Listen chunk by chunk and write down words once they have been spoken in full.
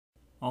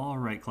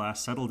Alright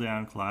class, settle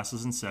down, class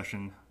is in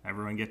session.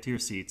 Everyone get to your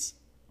seats.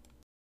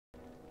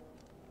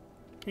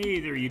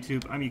 Hey there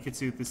YouTube, I'm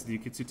Yukitsu, this is the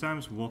Yukitsu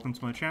Times, welcome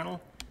to my channel.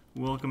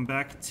 Welcome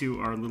back to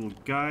our little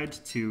guide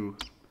to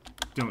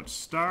Don't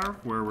Starve,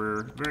 where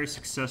we're very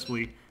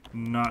successfully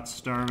not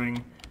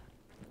starving.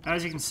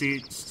 As you can see,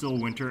 it's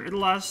still winter. It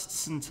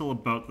lasts until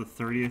about the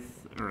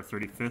 30th or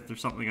 35th or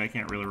something, I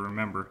can't really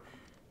remember.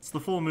 It's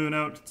the full moon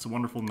out, it's a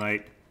wonderful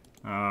night.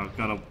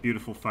 Got a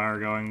beautiful fire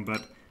going,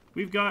 but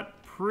we've got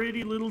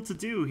pretty little to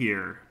do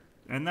here.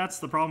 And that's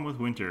the problem with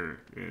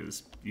winter,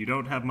 is you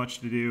don't have much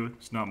to do,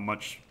 there's not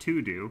much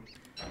to do,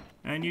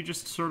 and you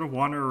just sort of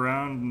wander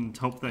around and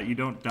hope that you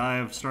don't die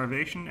of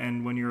starvation,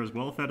 and when you're as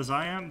well fed as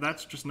I am,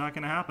 that's just not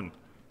going to happen.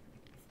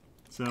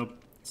 So,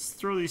 let's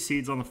throw these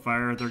seeds on the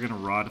fire, they're going to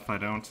rot if I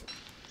don't.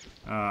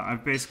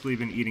 I've basically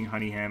been eating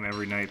honey ham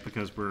every night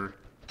because we're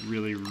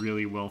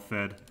really well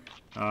fed.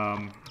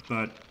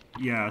 But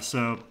yeah,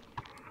 so,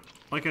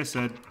 like I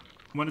said,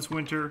 when it's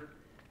winter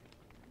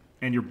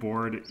and you're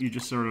bored, you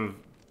just sort of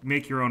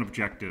make your own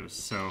objectives.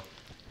 So,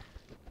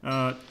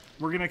 we're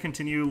going to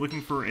continue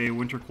looking for a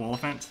winter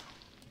qualiphant.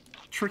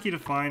 Tricky to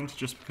find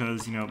just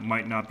because, you know, it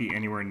might not be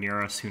anywhere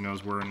near us. Who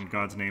knows where in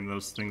God's name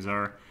those things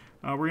are.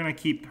 We're going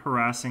to keep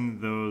harassing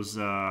those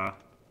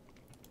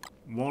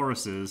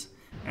walruses,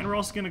 and we're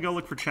also going to go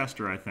look for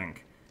Chester, I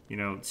think. You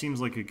know, it seems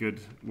like a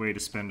good way to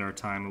spend our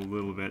time a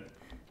little bit.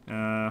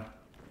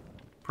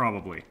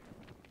 Probably.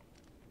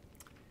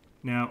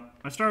 Now,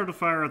 I started a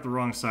fire at the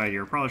wrong side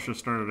here. Probably should have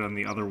started on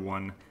the other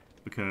one,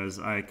 because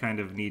I kind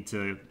of need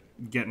to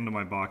get into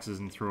my boxes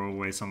and throw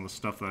away some of the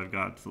stuff that I've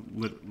got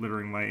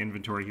littering my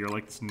inventory here,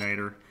 like this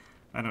niter.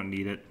 I don't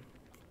need it.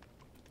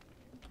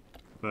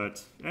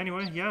 But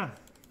anyway, yeah.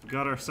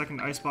 Got our second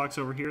icebox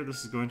over here.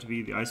 This is going to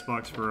be the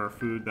icebox for our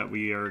food that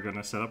we are going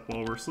to set up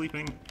while we're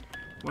sleeping.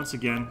 Once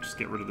again, just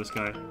get rid of this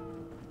guy.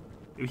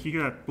 If you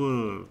hear that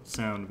 "bleh"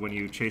 sound when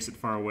you chase it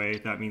far away,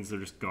 that means they're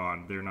just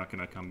gone. They're not going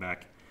to come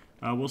back.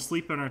 We'll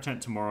sleep in our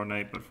tent tomorrow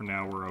night, but for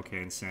now we're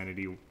okay in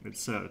sanity.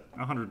 It's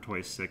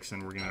 126,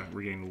 and we're going to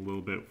regain a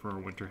little bit for our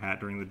winter hat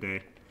during the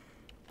day.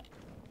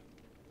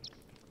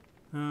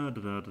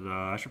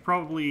 I should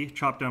probably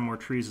chop down more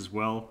trees as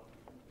well.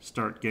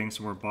 Start getting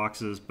some more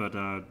boxes, but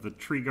the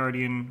tree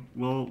guardian,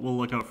 we'll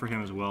look out for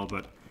him as well,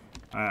 but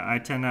I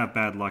tend to have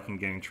bad luck in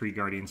getting tree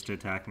guardians to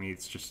attack me.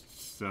 It's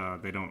just,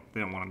 they don't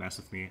want to mess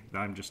with me.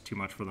 I'm just too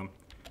much for them.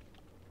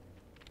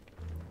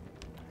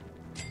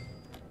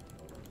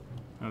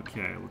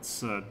 Okay,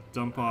 let's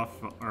dump off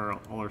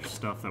all our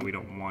stuff that we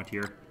don't want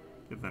here.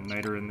 Get that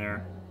niter in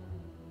there.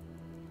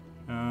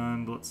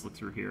 And let's look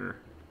through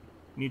here.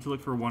 Need to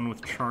look for one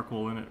with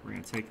charcoal in it. We're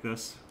going to take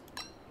this.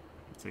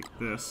 Take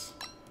this.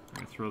 We're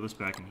going to throw this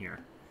back in here.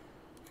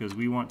 Because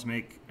we want to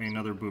make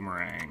another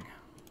boomerang.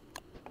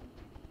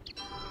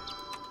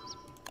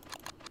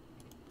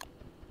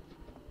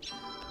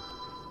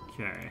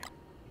 Okay.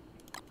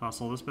 Toss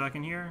all this back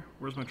in here.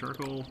 Where's my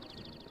charcoal?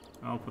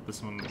 I'll put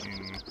this one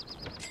in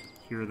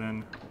here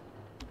then.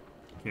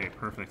 Okay,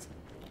 perfect.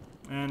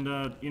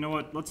 And you know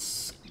what?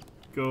 Let's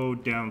go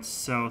down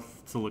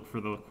south to look for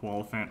the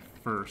qualiphant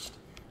first.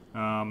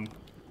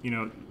 You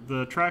know,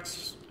 the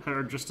tracks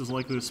are just as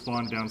likely to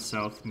spawn down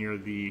south near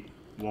the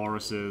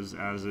walruses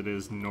as it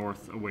is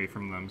north away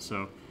from them,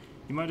 so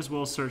you might as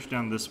well search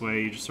down this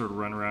way. You just sort of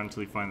run around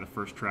until you find the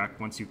first track.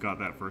 Once you've got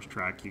that first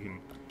track, you can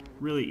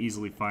really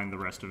easily find the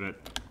rest of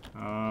it.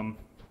 Might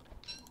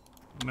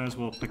as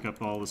well pick up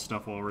all this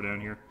stuff while we're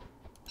down here.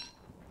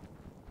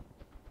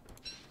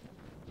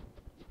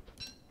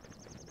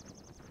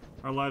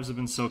 Our lives have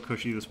been so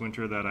cushy this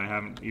winter that I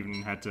haven't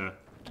even had to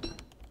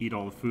eat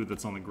all the food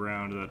that's on the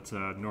ground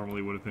that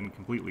normally would have been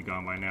completely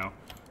gone by now.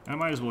 And I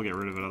might as well get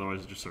rid of it,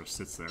 otherwise it just sort of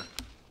sits there.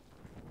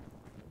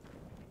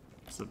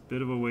 It's a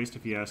bit of a waste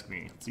if you ask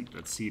me. Let's eat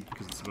that seed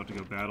because it's about to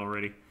go bad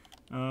already.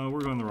 We're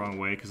going the wrong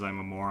way because I'm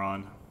a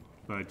moron,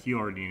 but you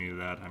already knew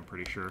that, I'm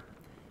pretty sure.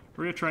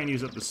 We're going to try and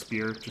use up the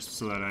spear just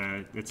so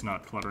that it's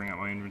not cluttering out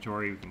my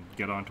inventory. We can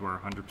get onto our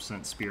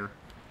 100% spear,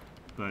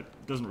 but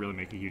it doesn't really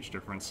make a huge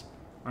difference.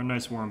 Our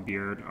nice warm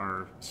beard,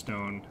 our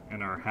stone,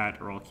 and our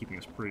hat are all keeping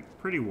us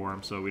pretty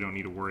warm, so we don't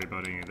need to worry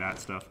about any of that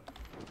stuff.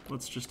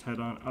 Let's just head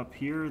on up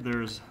here.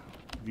 There's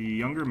the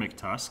younger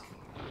McTusk.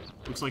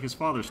 Looks like his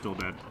father's still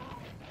dead.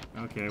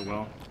 Okay,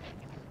 well,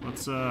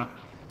 let's,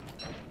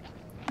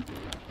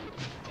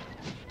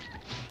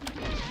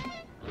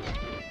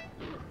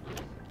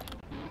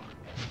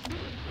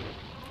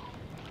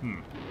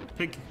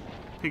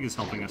 Pig is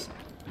helping us.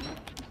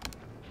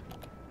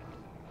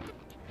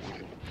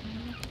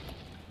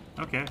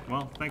 Okay,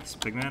 well, thanks,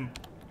 Pigman.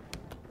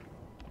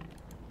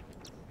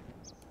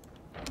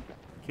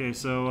 Okay,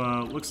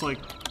 so, looks like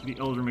the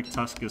Elder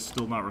McTusk has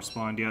still not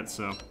respawned yet,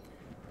 so...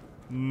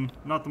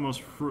 not the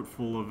most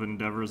fruitful of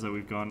endeavors that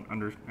we've gone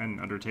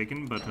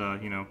undertaken, but,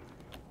 you know...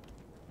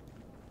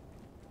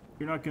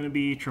 You're not going to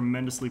be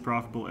tremendously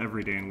profitable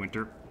every day in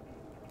winter.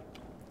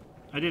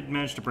 I did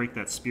manage to break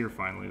that spear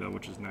finally, though,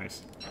 which is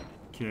nice.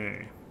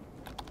 Okay.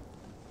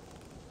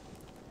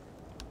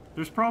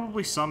 There's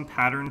probably some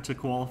pattern to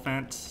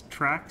Koalefant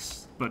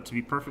tracks, but to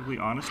be perfectly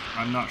honest,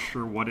 I'm not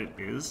sure what it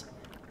is,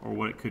 or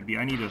what it could be.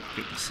 I need to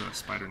get this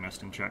spider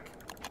nest in check.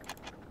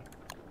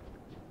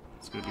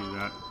 Let's go do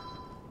that.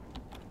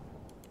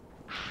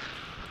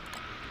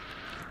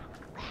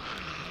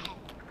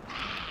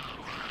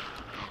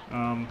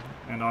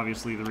 And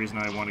obviously the reason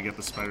I want to get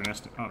the spider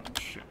nest... Oh,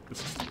 shit, this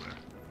is still there.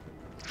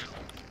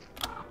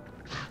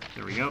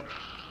 There we go.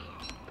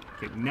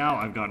 Okay, now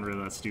I've gotten rid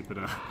of that stupid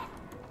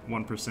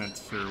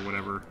 1% or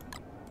whatever.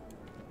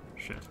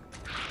 Shit.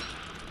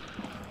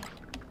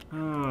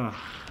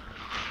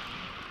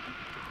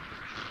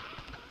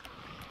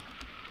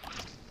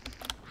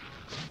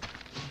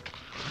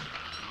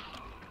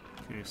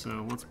 Okay,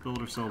 so let's build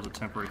ourselves a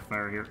temporary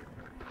fire here.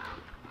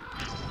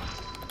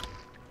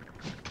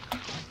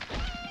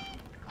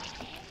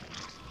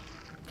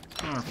 Let's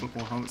put on our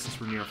football helmet since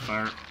we're near a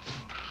fire.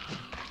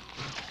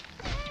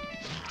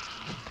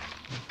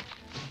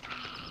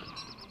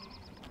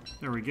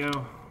 There we go.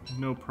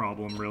 No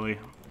problem, really. A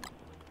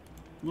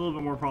little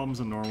bit more problems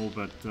than normal,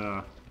 but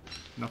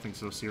nothing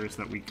so serious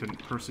that we couldn't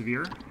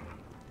persevere.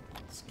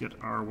 Let's get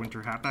our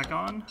winter hat back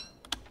on.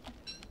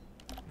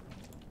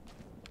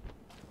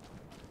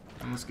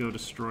 And let's go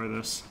destroy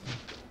this.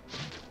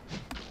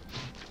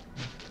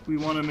 We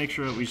want to make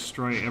sure that we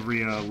destroy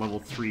every level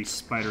 3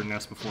 spider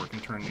nest before it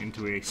can turn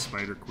into a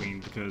spider queen,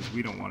 because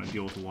we don't want to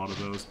deal with a lot of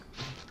those.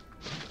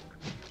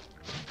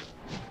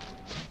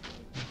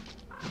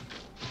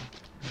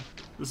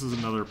 This is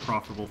another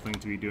profitable thing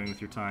to be doing with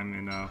your time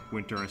in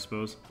winter, I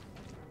suppose.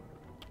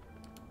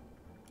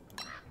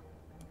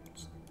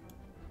 Just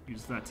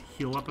use that to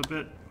heal up a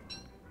bit.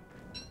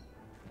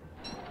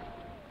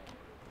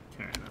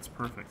 Okay, that's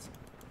perfect.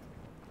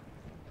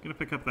 Gonna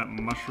pick up that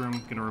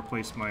mushroom, gonna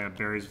replace my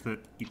berries with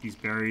it. Eat these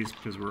berries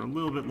because we're a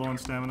little bit low on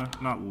stamina.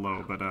 Not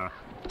low, but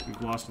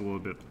we've lost a little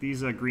bit. But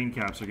these green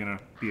caps are gonna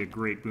be a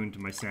great boon to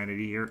my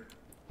sanity here.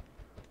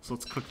 So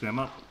let's cook them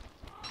up.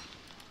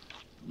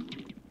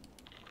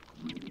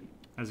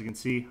 As you can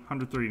see,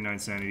 139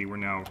 sanity, we're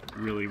now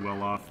really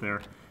well off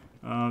there.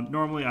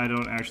 Normally I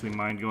don't actually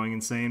mind going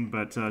insane,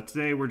 but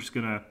today we're just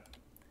gonna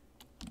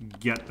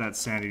get that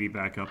sanity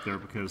back up there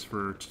because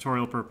for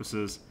tutorial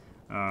purposes,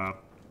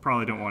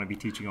 probably don't want to be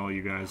teaching all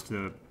you guys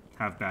to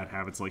have bad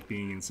habits like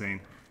being insane.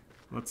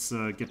 Let's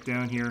get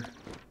down here.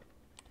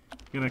 I'm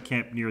gonna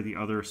camp near the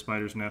other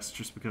spider's nests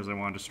just because I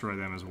want to destroy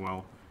them as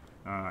well.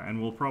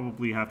 And we'll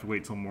probably have to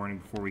wait till morning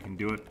before we can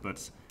do it,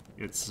 but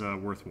it's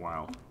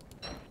worthwhile.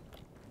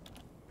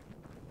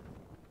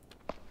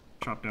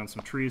 Chop down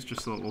some trees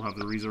just so that we'll have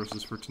the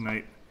resources for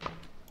tonight.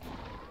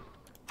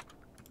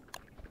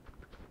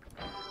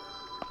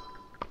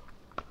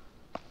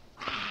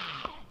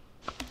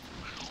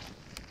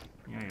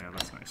 Yeah,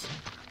 that's nice.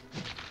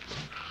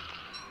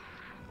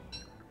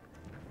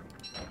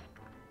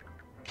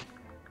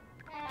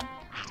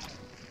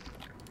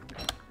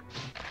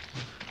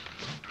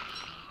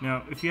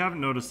 Now, if you haven't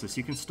noticed this,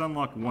 you can stun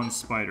lock one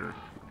spider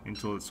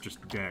until it's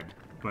just dead.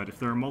 But if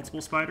there are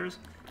multiple spiders,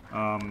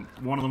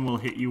 one of them will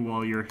hit you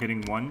while you're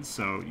hitting one,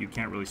 so you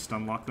can't really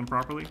stun lock them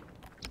properly.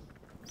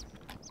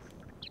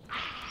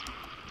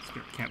 Let's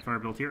get a campfire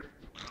built here.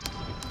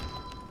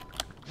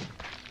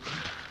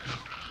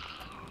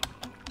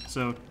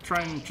 So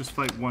try and just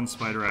fight one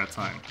spider at a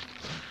time.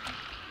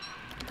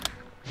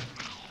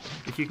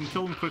 If you can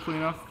kill them quickly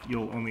enough,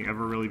 you'll only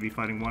ever really be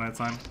fighting one at a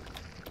time.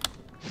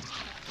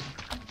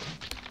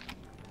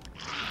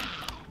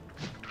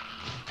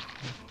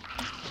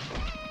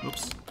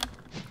 Oops.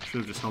 Should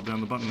have just held down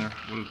the button there.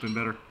 Would have been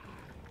better.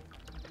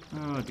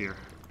 Oh dear.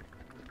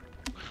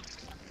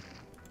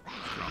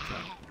 Let's drop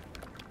that.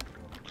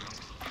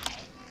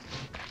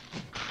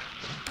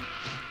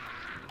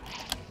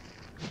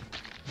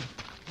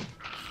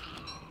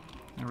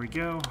 There we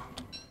go.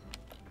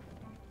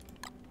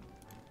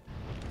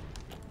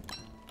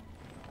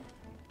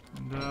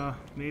 And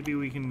maybe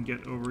we can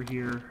get over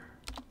here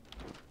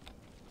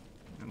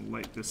and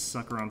light this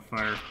sucker on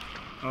fire.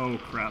 Oh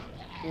crap.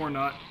 Or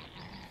not.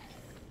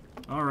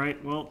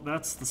 Alright, well,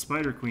 that's the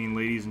Spider Queen,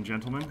 ladies and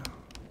gentlemen.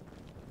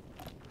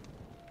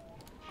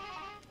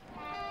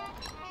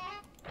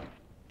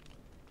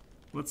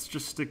 Let's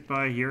just stick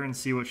by here and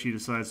see what she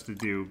decides to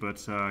do,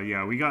 but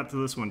yeah, we got to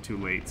this one too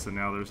late, so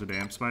now there's a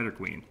damn Spider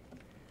Queen.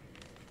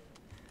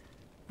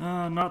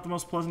 Not the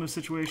most pleasant of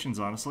situations,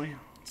 honestly.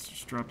 Let's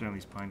just drop down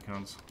these pine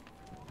cones.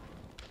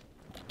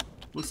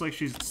 Looks like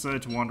she's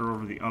decided to wander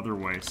over the other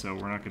way, so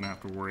we're not going to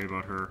have to worry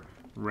about her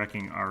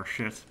wrecking our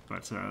shit.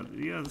 But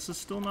yeah, this is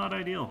still not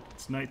ideal.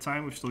 It's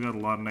nighttime, we've still got a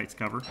lot of nights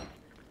cover.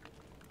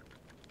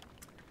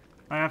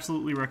 I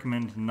absolutely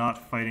recommend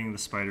not fighting the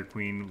Spider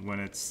Queen when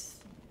it's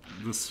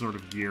this sort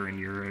of gear in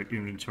your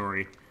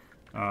inventory.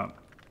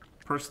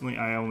 Personally,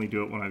 I only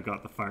do it when I've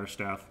got the fire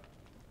staff.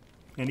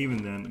 And even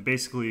then,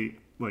 basically,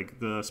 like,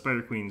 the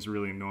Spider Queen's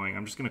really annoying.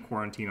 I'm just going to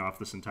quarantine off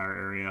this entire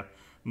area,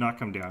 not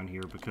come down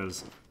here,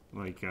 because,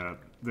 like,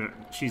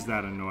 she's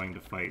that annoying to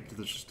fight.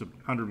 There's just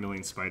 100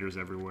 million spiders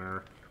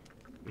everywhere.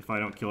 If I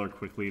don't kill her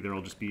quickly,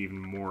 there'll just be even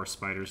more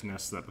spiders'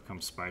 nests that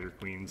become Spider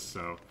Queens,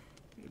 so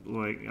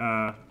Like,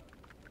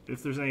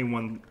 if there's any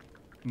one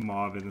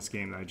mob in this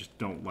game that I just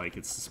don't like,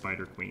 it's the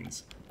Spider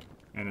Queens.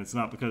 And it's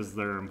not because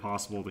they're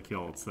impossible to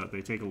kill, it's that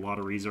they take a lot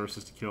of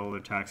resources to kill,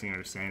 they're taxing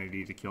our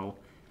sanity to kill,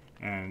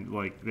 and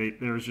like,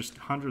 there's just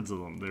hundreds of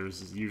them.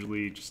 There's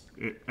usually just,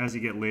 as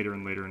you get later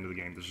and later into the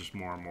game, there's just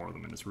more and more of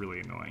them, and it's really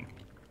annoying.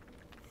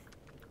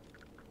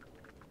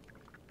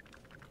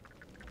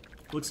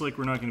 Looks like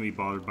we're not going to be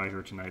bothered by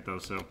her tonight, though,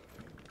 so...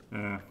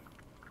 oh,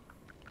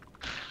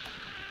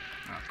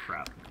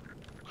 crap.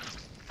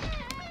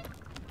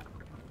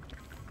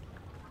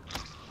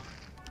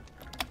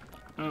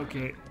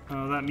 Okay,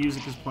 that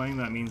music is playing.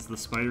 That means the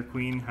Spider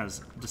Queen has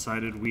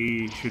decided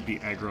we should be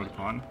aggroed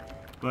upon.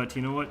 But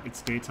you know what?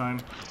 It's daytime.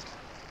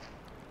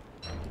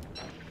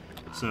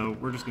 So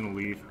we're just going to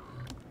leave.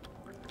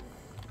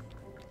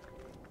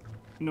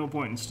 No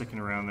point in sticking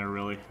around there,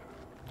 really.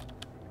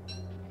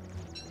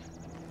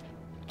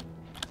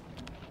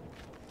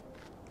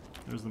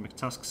 There's the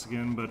McTusks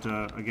again, but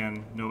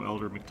again, no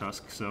Elder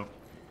McTusk, so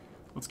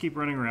let's keep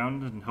running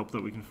around and hope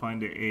that we can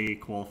find a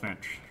Qualifiant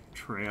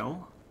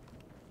trail.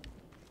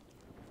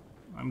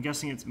 I'm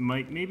guessing it's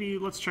maybe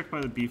let's check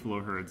by the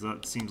beefalo herds.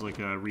 That seems like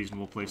a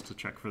reasonable place to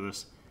check for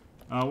this.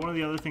 One of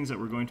the other things that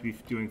we're going to be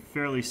doing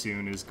fairly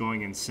soon is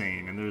going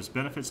insane, and there's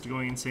benefits to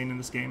going insane in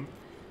this game.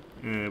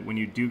 When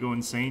you do go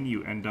insane,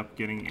 you end up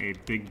getting a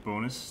big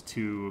bonus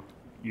to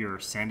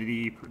your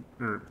sanity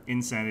or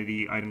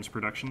insanity items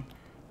production.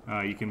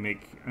 You can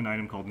make an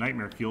item called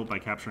Nightmare Fuel by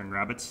capturing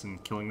rabbits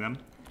and killing them.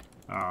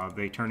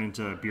 They turn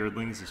into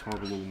beardlings, these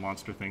horrible little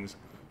monster things,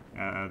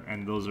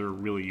 and those are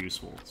really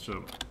useful.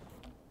 So,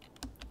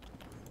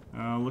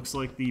 looks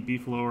like the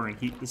beefalo are in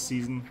heat this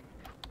season,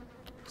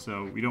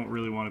 so we don't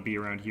really want to be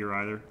around here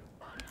either.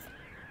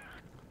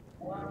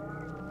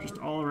 Just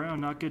all around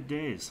not good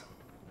days.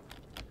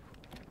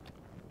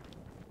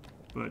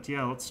 But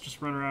yeah, let's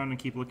just run around and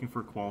keep looking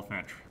for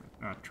Qualifiant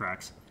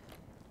tracks.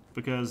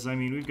 Because, I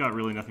mean, we've got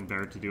really nothing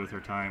better to do with our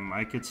time.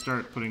 I could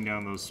start putting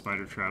down those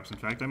spider traps. In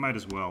fact, I might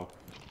as well.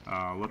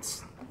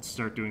 Let's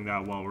start doing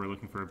that while we're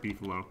looking for a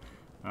beefalo.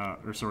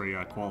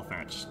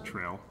 Qualifiant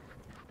trail.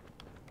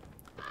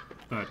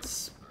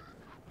 But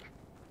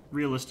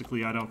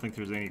realistically, I don't think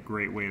there's any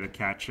great way to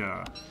catch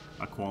a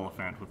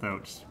Qualifiant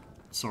without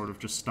sort of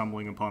just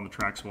stumbling upon the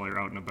tracks while you're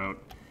out and about.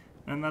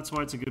 And that's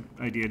why it's a good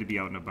idea to be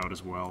out and about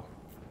as well.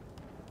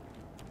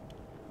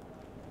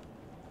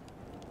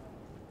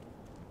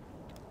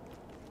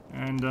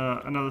 And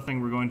another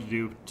thing we're going to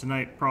do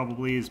tonight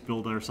probably is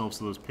build ourselves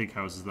those pig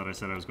houses that I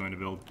said I was going to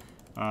build.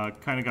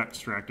 Kind of got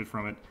distracted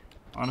from it.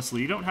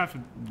 Honestly, you don't have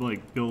to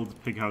like build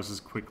pig houses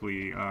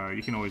quickly.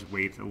 You can always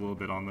wait a little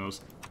bit on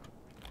those.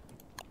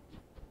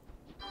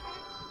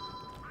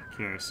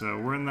 Okay, so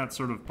we're in that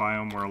sort of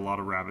biome where a lot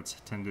of rabbits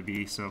tend to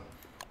be, so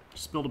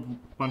just build a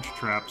bunch of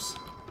traps,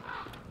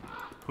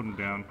 put them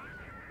down,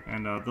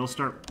 and they'll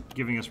start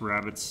giving us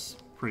rabbits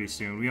pretty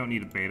soon. We don't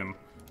need to bait them.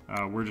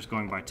 We're just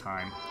going by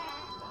time.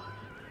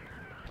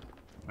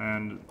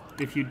 And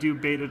if you do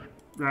bait a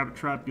rabbit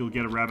trap, you'll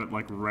get a rabbit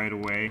like right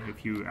away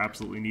if you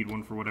absolutely need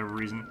one for whatever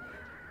reason.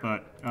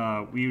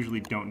 But we usually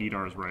don't need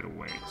ours right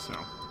away, so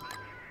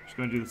just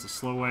going to do this a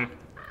slow way.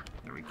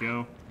 There we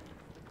go.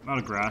 I'm out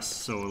of grass,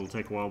 so it'll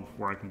take a while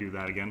before I can do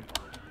that again.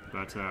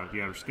 But yeah,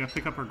 we're just going to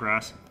pick up our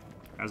grass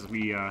as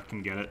we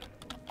can get it.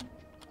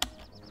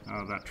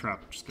 That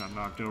trap just got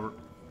knocked over.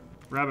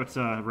 Rabbit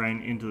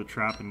ran into the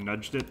trap and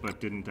nudged it, but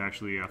didn't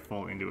actually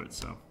fall into it,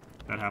 so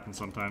that happens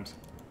sometimes.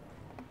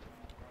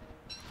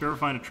 If you ever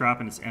find a trap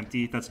and it's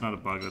empty, that's not a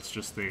bug, that's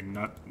just they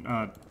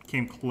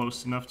came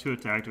close enough to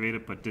it to activate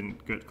it, but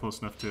didn't get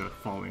close enough to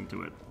fall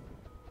into it.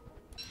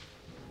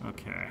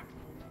 Okay.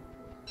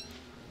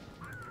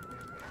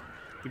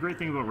 The great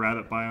thing about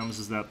rabbit biomes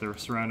is that they're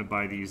surrounded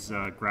by these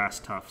grass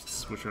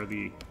tufts, which are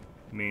the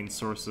main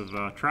source of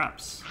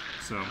traps.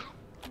 So,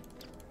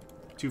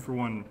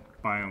 2-for-1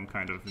 biome,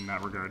 kind of, in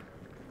that regard.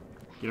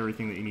 Get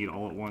everything that you need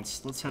all at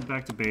once. Let's head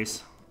back to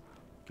base.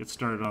 Get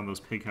started on those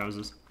pig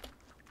houses.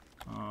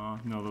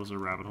 No, those are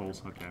rabbit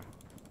holes. Okay.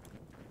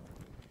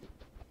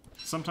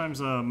 Sometimes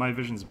my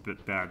vision's a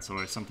bit bad, so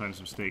I sometimes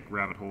mistake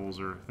rabbit holes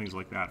or things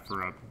like that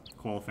for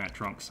Qualifiant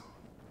trunks.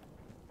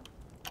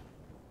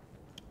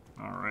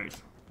 Alright.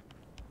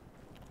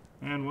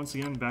 And once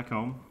again, back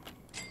home.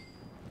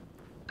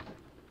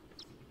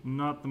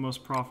 Not the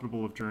most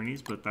profitable of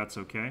journeys, but that's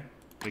okay.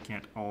 They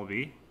can't all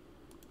be.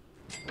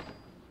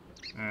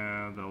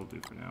 That'll do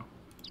for now.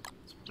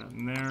 Let's put that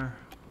in there.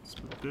 Let's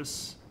put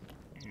this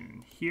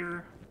in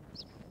here.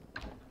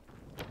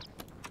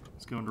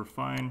 Let's go and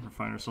refine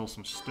ourselves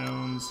some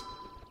stones.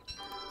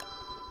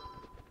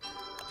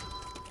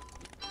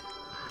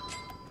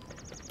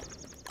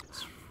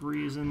 It's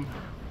freezing.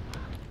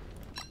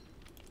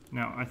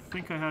 Now, I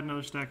think I had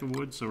another stack of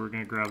wood, so we're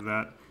going to grab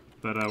that.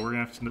 But we're going to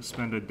have to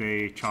spend a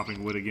day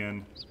chopping wood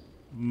again.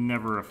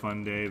 Never a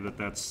fun day, but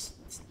that's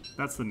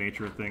the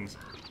nature of things.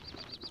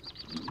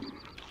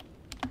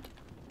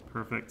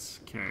 Perfect.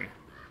 Okay.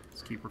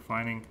 Let's keep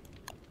refining.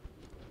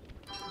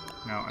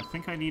 Now, I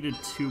think I needed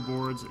 2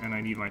 boards, and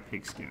I need my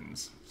pig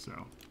skins. So,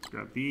 let's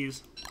grab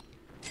these.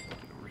 Get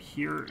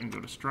here and go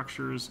to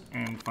structures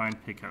and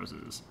find pig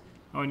houses.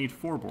 Oh, I need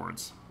 4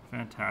 boards.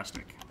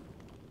 Fantastic.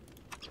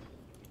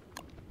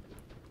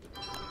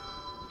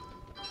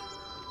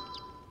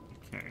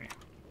 Okay.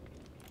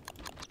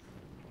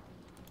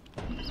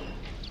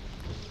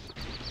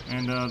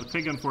 And the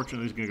pig,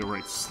 unfortunately, is going to go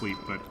right to sleep,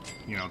 but,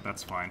 you know,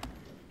 that's fine.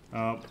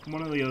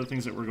 One of the other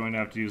things that we're going to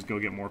have to do is go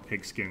get more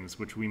pig skins,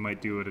 which we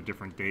might do at a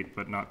different date,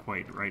 but not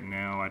quite right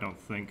now, I don't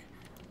think.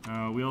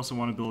 We also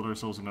want to build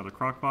ourselves another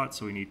crockpot,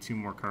 so we need 2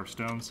 more carved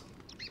stones.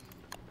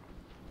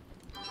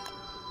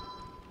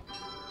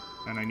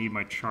 And I need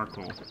my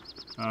charcoal.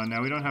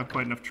 Now, we don't have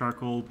quite enough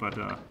charcoal, but,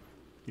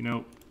 you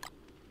know,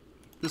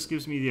 this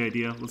gives me the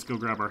idea. Let's go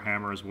grab our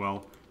hammer as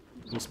well.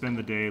 We'll spend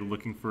the day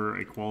looking for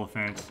a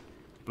qualifiant,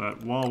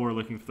 but while we're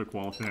looking for the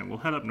qualifiant, we'll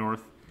head up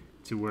north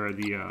to where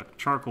the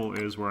charcoal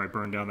is, where I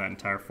burned down that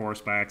entire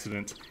forest by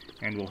accident,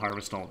 and we'll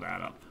harvest all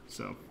that up.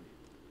 So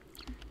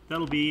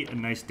that'll be a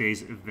nice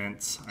day's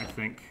events, I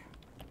think.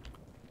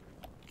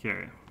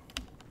 Okay.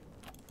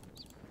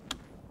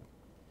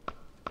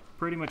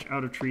 Pretty much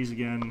out of trees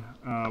again.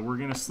 We're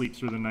going to sleep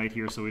through the night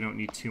here, so we don't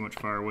need too much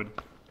firewood.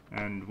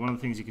 And one of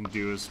the things you can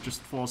do is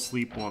just fall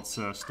asleep while it's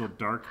still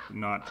dark,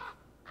 not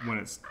when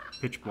it's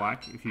pitch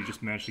black. If you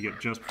just manage to get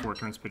just before it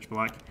turns pitch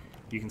black,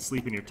 you can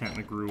sleep in your tent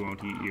and the grue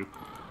won't eat you,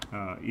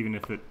 even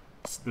if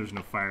there's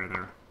no fire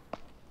there.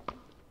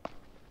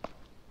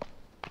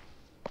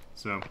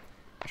 So,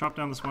 chop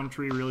down this one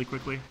tree really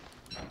quickly,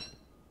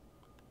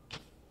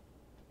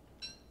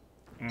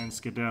 and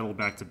skedaddle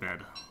back to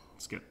bed.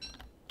 Let's get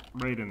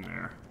right in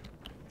there.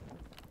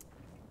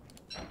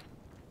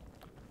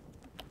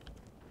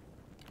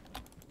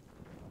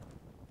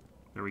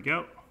 There we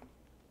go.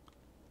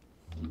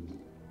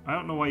 I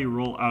don't know why you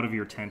roll out of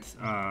your tent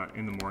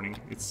in the morning.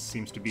 It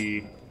seems to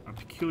be a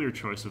peculiar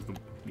choice of the,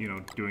 you know,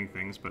 doing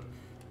things, but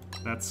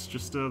that's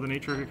just the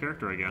nature of your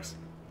character, I guess.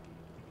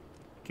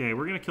 Okay,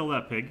 we're gonna kill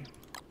that pig.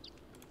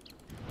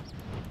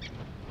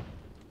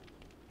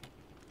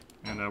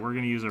 And we're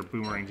gonna use our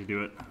boomerang to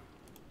do it.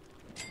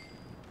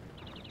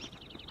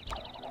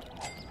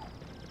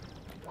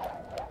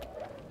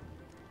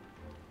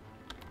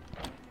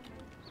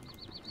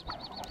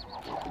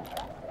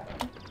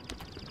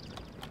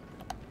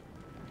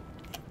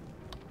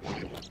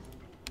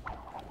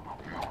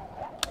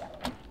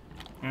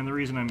 And the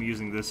reason I'm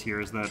using this here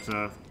is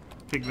that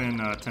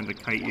pigmen tend to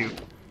kite you.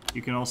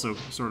 You can also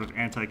sort of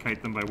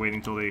anti-kite them by waiting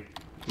until they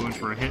go in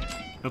for a hit.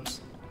 Oops.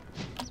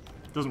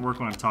 Doesn't work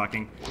when I'm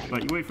talking,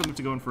 but you wait for them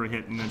to go in for a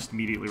hit and then just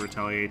immediately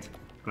retaliate,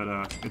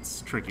 but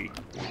it's tricky.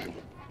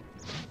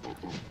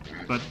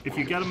 But if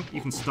you get them, you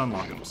can stun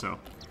lock them, so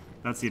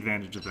that's the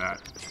advantage of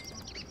that.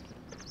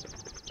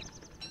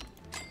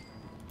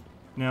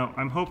 Now,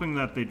 I'm hoping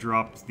that they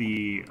dropped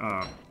the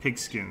pig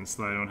skins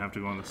so that I don't have to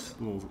go on this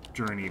little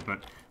journey,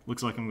 but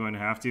looks like I'm going to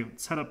have to.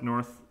 Let's head up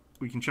north.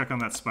 We can check on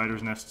that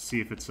spider's nest to see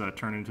if it's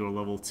turned into a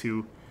level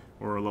 2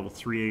 or a level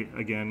 3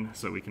 again,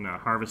 so we can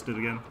harvest it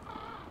again.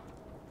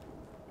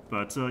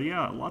 But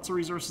yeah, lots of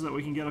resources that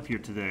we can get up here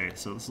today,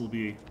 so this will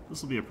be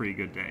a pretty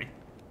good day.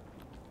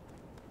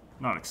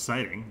 Not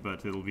exciting,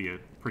 but it'll be a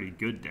pretty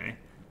good day.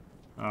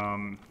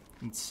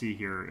 Let's see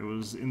here. It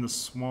was in the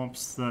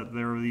swamps that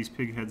there were these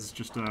pig heads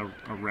just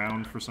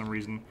around for some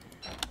reason.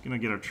 Gonna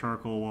get our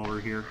charcoal while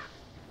we're here.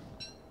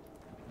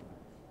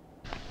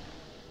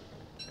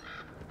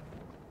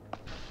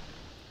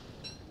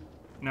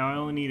 Now I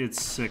only needed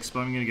 6, but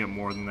I'm gonna get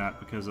more than that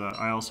because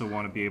I also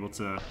want to be able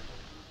to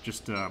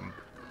just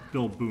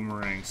build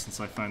boomerangs since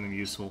I find them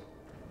useful.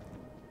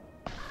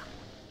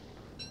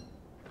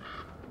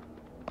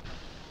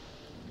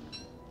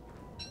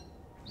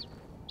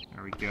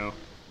 There we go.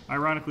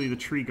 Ironically, the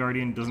tree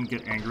guardian doesn't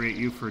get angry at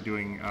you for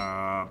doing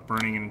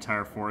burning an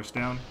entire forest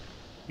down.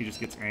 He just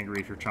gets angry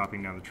if you're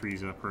chopping down the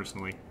trees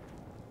personally.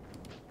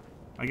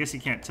 I guess you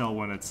can't tell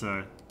when it's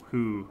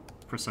who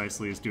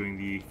precisely is doing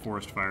the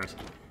forest fires.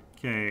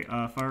 Okay,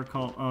 if I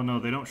recall... Oh no,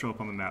 they don't show up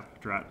on the map,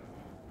 drat.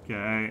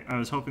 Okay, I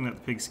was hoping that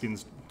the pig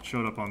skins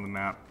showed up on the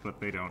map, but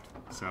they don't,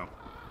 so...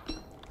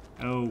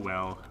 Oh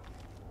well.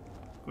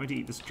 I'm going to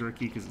eat this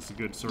jerky because it's a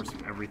good source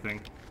of everything.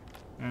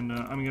 And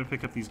I'm going to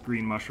pick up these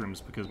green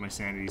mushrooms because my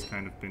sanity's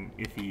kind of been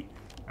iffy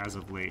as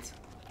of late.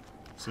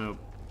 So,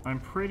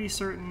 I'm pretty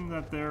certain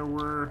that there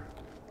were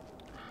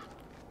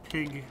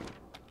pig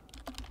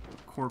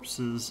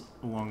corpses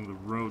along the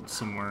road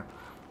somewhere.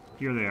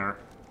 Here they are.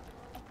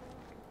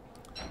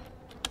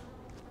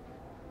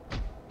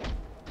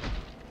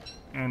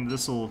 And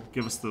this will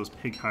give us those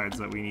pig hides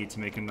that we need to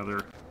make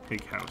another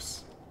pig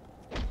house.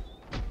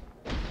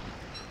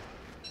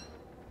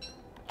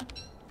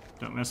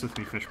 Don't mess with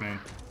me, Fishman.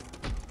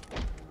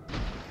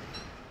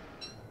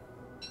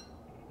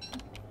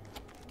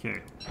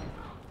 Okay.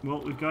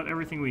 Well, we've got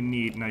everything we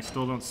need, and I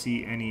still don't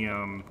see any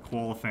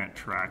qualifiant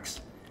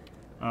tracks.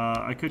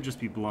 I could just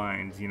be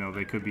blind, you know,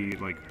 they could be,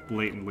 like,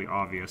 blatantly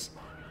obvious.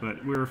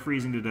 But we're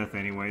freezing to death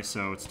anyway,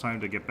 so it's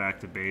time to get back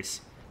to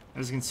base.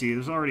 As you can see,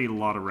 there's already a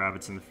lot of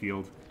rabbits in the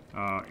field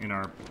in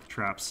our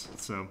traps,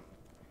 so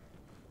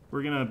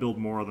We're gonna build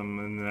more of them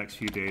in the next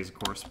few days, of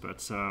course,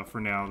 but for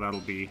now,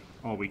 that'll be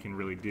all we can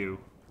really do.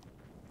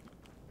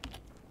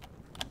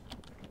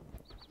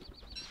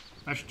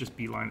 I should just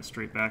beeline it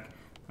straight back,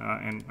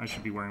 and I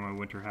should be wearing my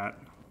winter hat.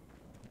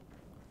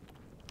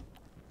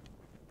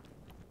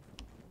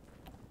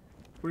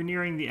 We're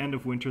nearing the end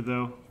of winter,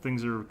 though.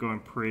 Things are going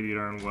pretty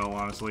darn well,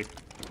 honestly.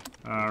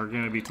 We're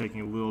going to be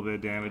taking a little bit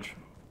of damage,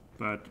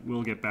 but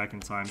we'll get back in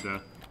time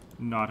to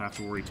not have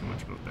to worry too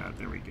much about that.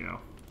 There we go.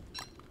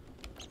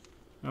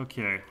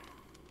 Okay.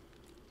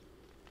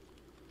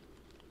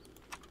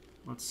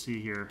 Let's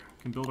see here.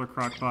 Can build our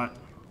crockpot.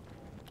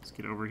 Let's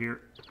get over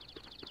here.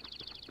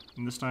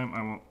 And this time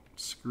I won't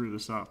screw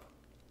this up.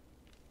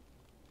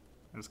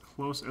 As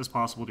close as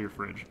possible to your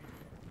fridge.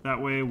 That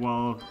way,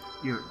 while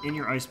you're in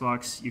your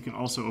icebox, you can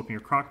also open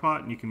your crockpot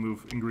and you can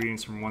move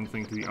ingredients from one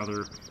thing to the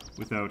other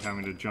without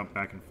having to jump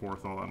back and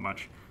forth all that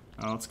much.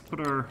 Let's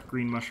put our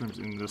green mushrooms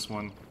in this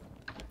one.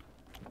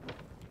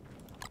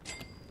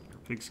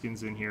 Pig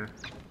skins in here.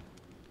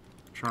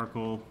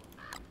 Charcoal.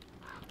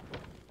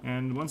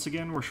 And once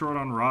again, we're short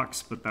on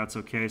rocks, but that's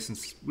okay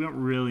since we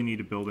don't really need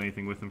to build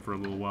anything with them for a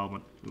little while,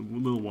 but a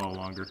little while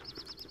longer.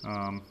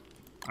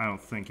 I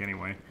don't think,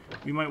 anyway.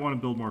 We might want to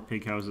build more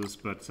pig houses,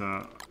 but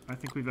I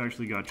think we've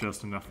actually got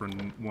just enough for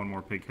one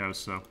more pig house,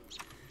 so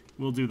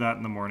we'll do that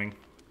in the morning.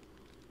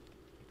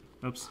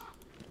 Oops.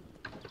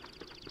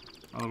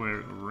 All the way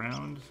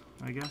around,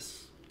 I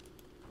guess.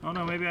 Oh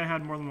no, maybe I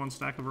had more than one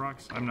stack of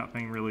rocks. I'm not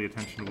paying really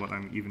attention to what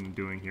I'm even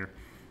doing here.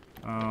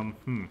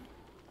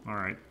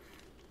 Alright.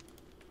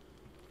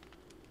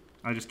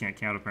 I just can't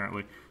count,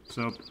 apparently.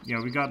 So,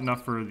 yeah, we got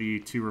enough for the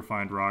 2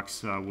 refined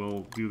rocks.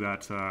 We'll do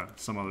that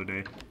some other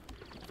day.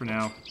 For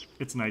now,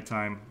 it's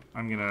nighttime.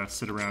 I'm gonna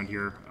sit around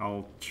here.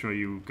 I'll show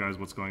you guys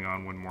what's going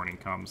on when morning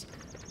comes.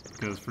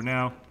 Because for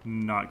now,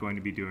 not going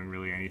to be doing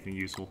really anything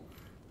useful.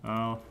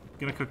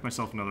 Gonna cook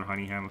myself another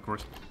honey ham, of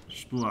course.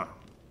 Shblah.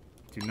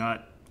 Do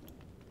not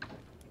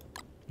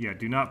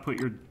put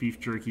your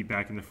beef jerky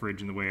back in the fridge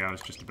in the way I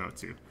was just about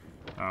to.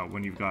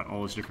 When you've got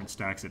all those different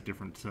stacks at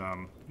different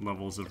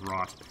levels of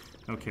rot.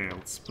 Okay,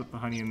 let's put the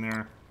honey in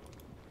there.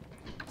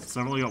 Since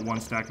I've only got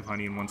 1 stack of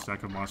honey and 1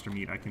 stack of monster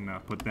meat, I can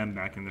put them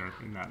back in there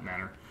in that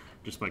manner,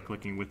 just by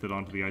clicking with it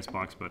onto the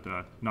icebox, but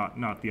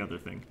not the other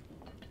thing.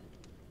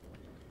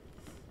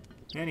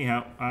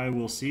 Anyhow, I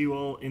will see you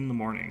all in the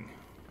morning.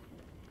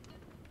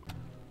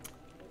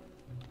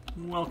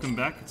 Welcome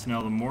back. It's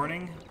now the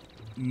morning.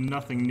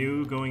 Nothing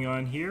new going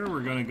on here. We're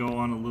going to go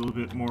on a little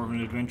bit more of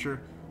an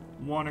adventure,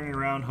 wandering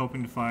around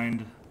hoping to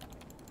find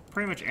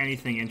pretty much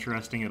anything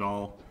interesting at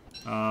all.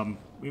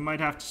 We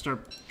might have to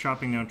start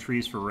chopping down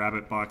trees for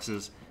rabbit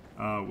boxes,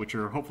 which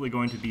are hopefully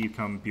going to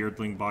become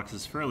beardling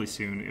boxes fairly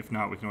soon. If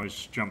not, we can always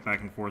just jump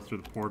back and forth through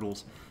the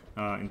portals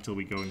until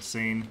we go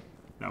insane.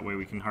 That way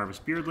we can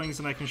harvest beardlings,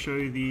 and I can show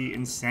you the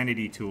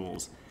insanity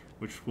tools,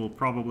 which will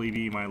probably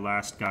be my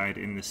last guide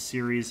in this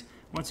series.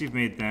 Once you've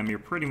made them, you're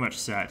pretty much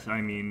set.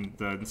 I mean,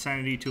 the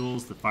insanity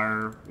tools, the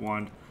fire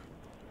wand,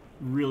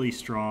 really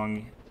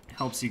strong.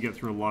 Helps you get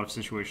through a lot of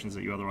situations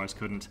that you otherwise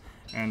couldn't.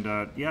 And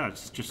yeah,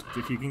 it's just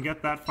if you can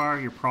get that far,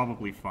 you're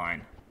probably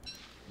fine.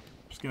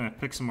 Just gonna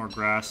pick some more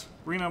grass.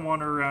 We're gonna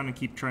wander around and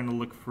keep trying to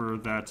look for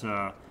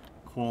that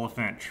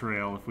Qualiphant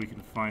trail. If we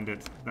can find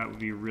it, that would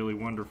be really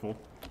wonderful.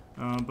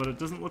 But it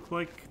doesn't look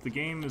like the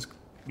game is,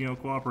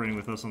 cooperating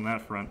with us on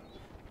that front.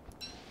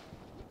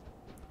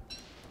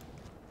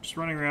 Just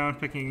running around,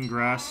 picking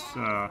grass,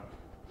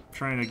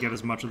 trying to get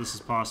as much of this as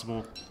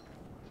possible.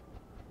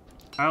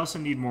 I also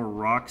need more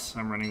rocks.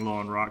 I'm running low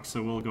on rocks,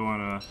 so we'll go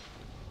on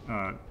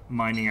a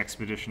mining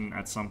expedition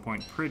at some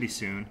point pretty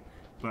soon.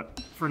 But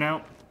for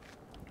now,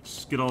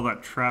 just get all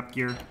that trap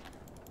gear,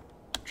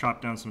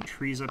 chop down some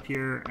trees up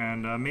here,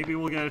 and maybe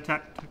we'll get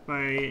attacked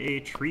by a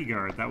tree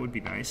guard. That would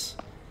be nice.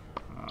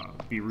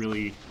 Be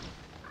really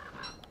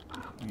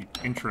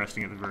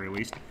interesting at the very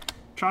least.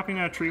 Chopping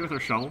down a tree with our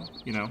shovel,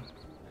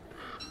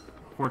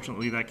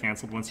 Fortunately, that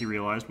canceled once he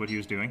realized what he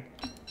was doing.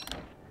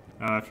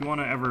 If you want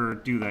to ever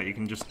do that, you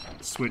can just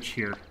switch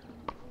here.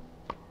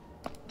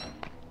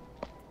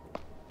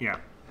 Yeah,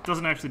 it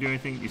doesn't actually do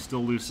anything. You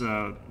still lose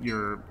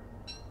your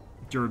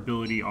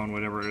durability on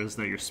whatever it is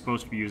that you're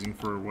supposed to be using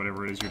for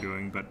whatever it is you're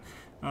doing, but,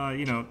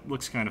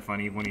 looks kind of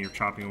funny when you're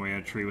chopping away at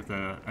a tree with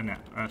a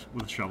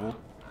shovel.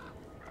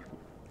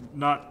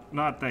 Not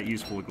that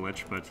useful a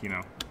glitch, but,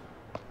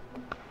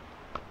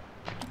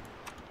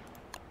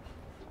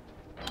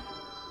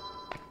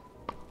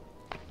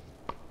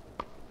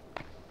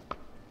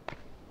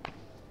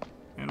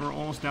 And we're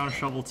almost down a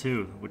shovel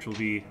too, which will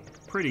be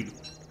pretty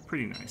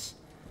nice.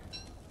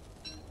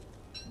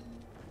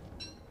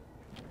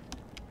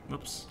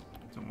 Oops,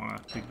 don't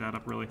want to dig that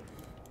up really.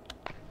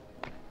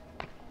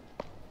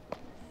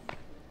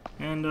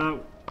 And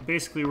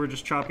basically we're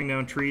just chopping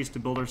down trees to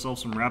build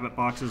ourselves some rabbit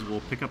boxes. We'll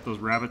pick up those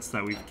rabbits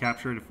that we've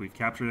captured if we've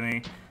captured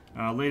any,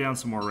 lay down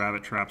some more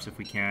rabbit traps if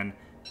we can,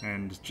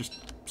 and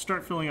just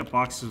start filling up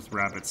boxes with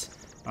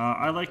rabbits.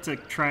 I like to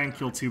try and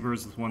kill 2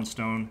 birds with 1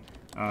 stone.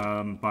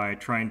 By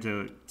trying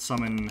to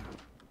summon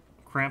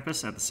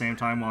Krampus at the same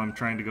time while I'm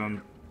trying to go and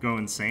go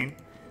insane,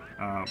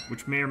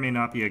 which may or may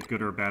not be a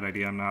good or a bad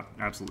idea. I'm not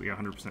absolutely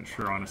 100%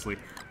 sure, honestly,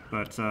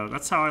 but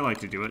that's how I like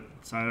to do it,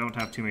 so I don't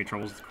have too many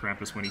troubles with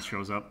Krampus when he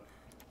shows up.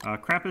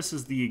 Krampus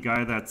is the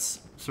guy that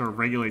sort of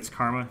regulates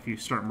karma. If you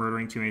start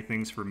murdering too many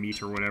things for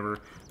meat or whatever,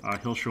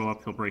 he'll show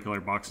up, he'll break all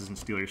your boxes and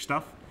steal your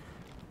stuff.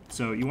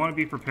 So you want to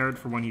be prepared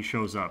for when he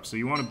shows up. So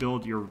you want to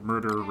build your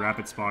murder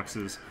rabbits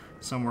boxes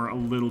somewhere a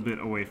little bit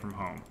away from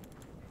home.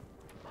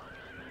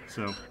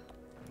 So,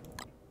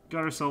 got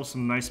ourselves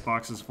some nice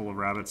boxes full of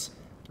rabbits,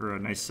 or a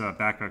nice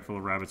backpack full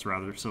of rabbits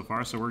rather, so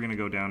far. So we're going to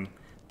go down,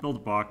 build a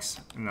box,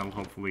 and that'll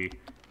hopefully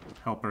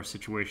help our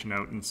situation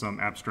out in some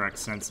abstract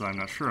sense that I'm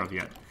not sure of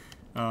yet.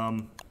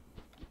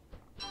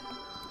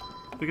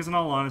 Because in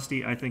all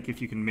honesty, I think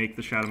if you can make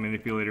the Shadow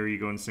Manipulator, you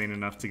go insane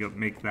enough to go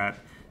make that,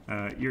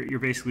 you're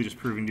basically just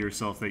proving to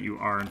yourself that you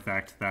are in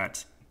fact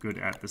that good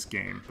at this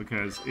game,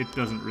 because it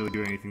doesn't really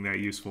do anything that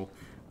useful.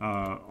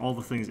 All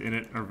the things in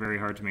it are very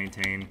hard to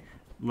maintain,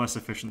 less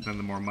efficient than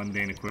the more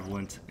mundane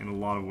equivalent in a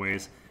lot of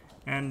ways,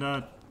 and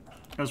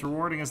as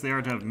rewarding as they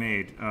are to have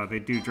made, they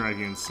do drive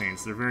you insane,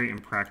 so they're very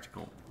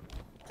impractical.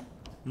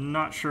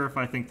 Not sure if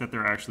I think that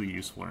they're actually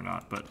useful or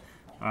not, but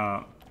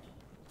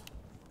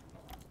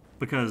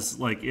because,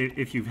 like,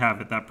 if you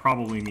have it, that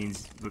probably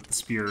means that the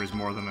spear is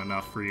more than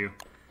enough for you.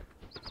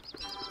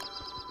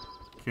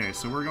 Okay,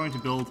 so we're going to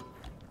build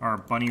our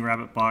bunny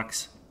rabbit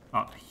box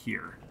up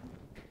here.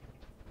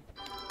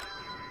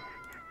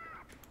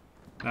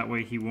 That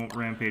way he won't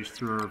rampage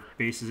through our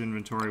base's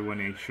inventory when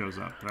he shows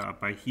up.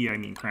 By he, I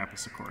mean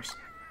Krampus, of course.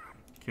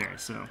 Okay,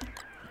 so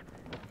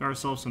got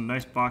ourselves some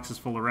nice boxes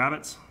full of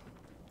rabbits.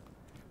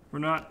 We're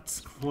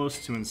not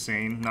close to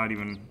insane, not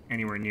even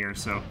anywhere near,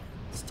 so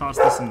let's toss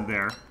this in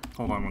there.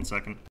 Hold on one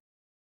second.